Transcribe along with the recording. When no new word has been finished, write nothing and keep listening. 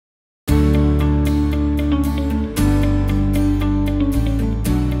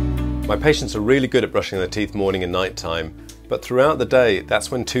My patients are really good at brushing their teeth morning and night time, but throughout the day, that's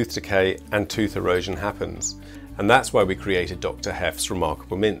when tooth decay and tooth erosion happens. And that's why we created Dr. Heff's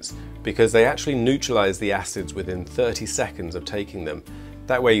Remarkable Mints, because they actually neutralise the acids within 30 seconds of taking them.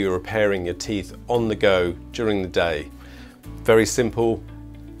 That way you're repairing your teeth on the go during the day. Very simple,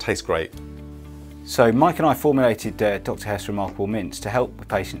 tastes great. So Mike and I formulated Dr. Heff's Remarkable Mints to help with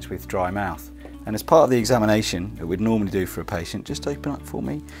patients with dry mouth. And as part of the examination that we'd normally do for a patient, just open up for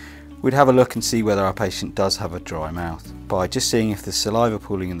me, we'd have a look and see whether our patient does have a dry mouth by just seeing if there's saliva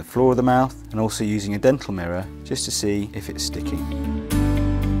pooling in the floor of the mouth, and also using a dental mirror just to see if it's sticking.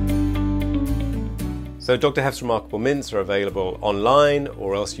 So Dr. Heff's Remarkable Mints are available online,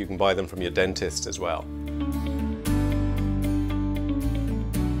 or else you can buy them from your dentist as well.